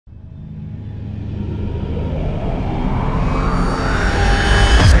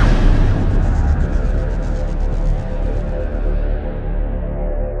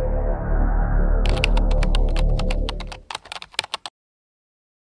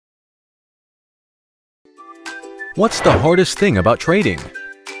What's the hardest thing about trading?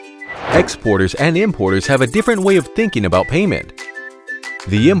 Exporters and importers have a different way of thinking about payment.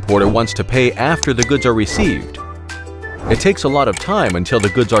 The importer wants to pay after the goods are received. It takes a lot of time until the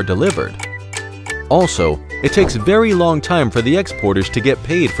goods are delivered. Also, it takes very long time for the exporters to get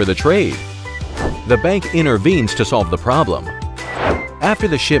paid for the trade. The bank intervenes to solve the problem. After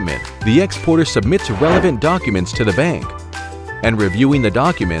the shipment, the exporter submits relevant documents to the bank. And reviewing the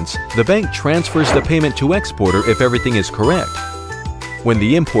documents, the bank transfers the payment to exporter if everything is correct. When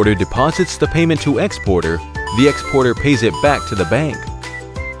the importer deposits the payment to exporter, the exporter pays it back to the bank.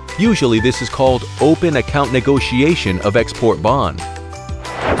 Usually this is called open account negotiation of export bond.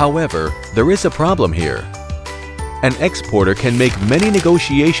 However, there is a problem here. An exporter can make many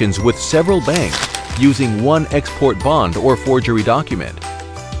negotiations with several banks using one export bond or forgery document.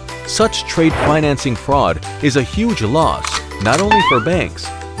 Such trade financing fraud is a huge loss, not only for banks,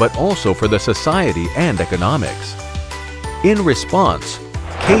 but also for the society and economics. In response,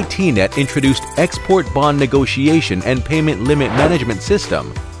 KTNET introduced Export Bond Negotiation and Payment Limit Management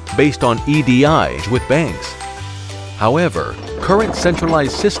System based on EDI with banks. However, current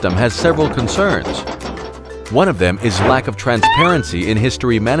centralized system has several concerns. One of them is lack of transparency in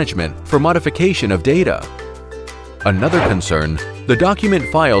history management for modification of data. Another concern, the document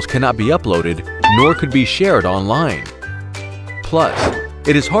files cannot be uploaded nor could be shared online. Plus,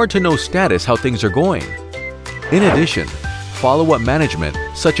 it is hard to know status how things are going. In addition, follow-up management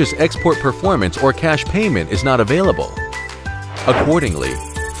such as export performance or cash payment is not available. Accordingly,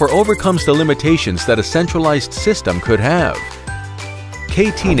 overcomes the limitations that a centralized system could have.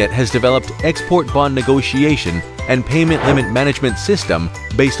 KTNET has developed Export Bond Negotiation and Payment Limit Management System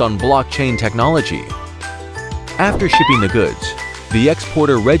based on blockchain technology. After shipping the goods, the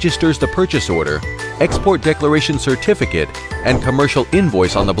exporter registers the purchase order, export declaration certificate, and commercial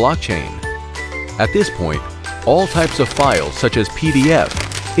invoice on the blockchain. At this point, all types of files such as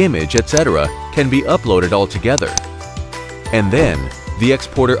PDF, image, etc. can be uploaded altogether. And then, the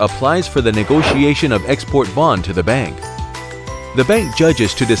exporter applies for the negotiation of export bond to the bank. The bank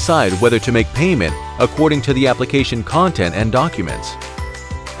judges to decide whether to make payment according to the application content and documents.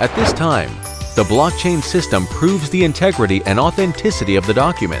 At this time, the blockchain system proves the integrity and authenticity of the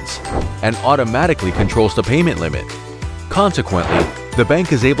documents and automatically controls the payment limit. Consequently, the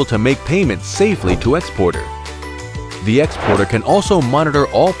bank is able to make payments safely to exporter. The exporter can also monitor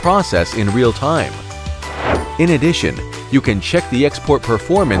all process in real time. In addition, you can check the export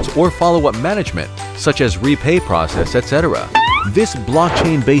performance or follow-up management, such as repay process, etc. This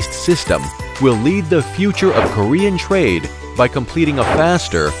blockchain-based system will lead the future of Korean trade by completing a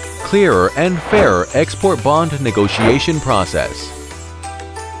faster, clearer, and fairer export bond negotiation process.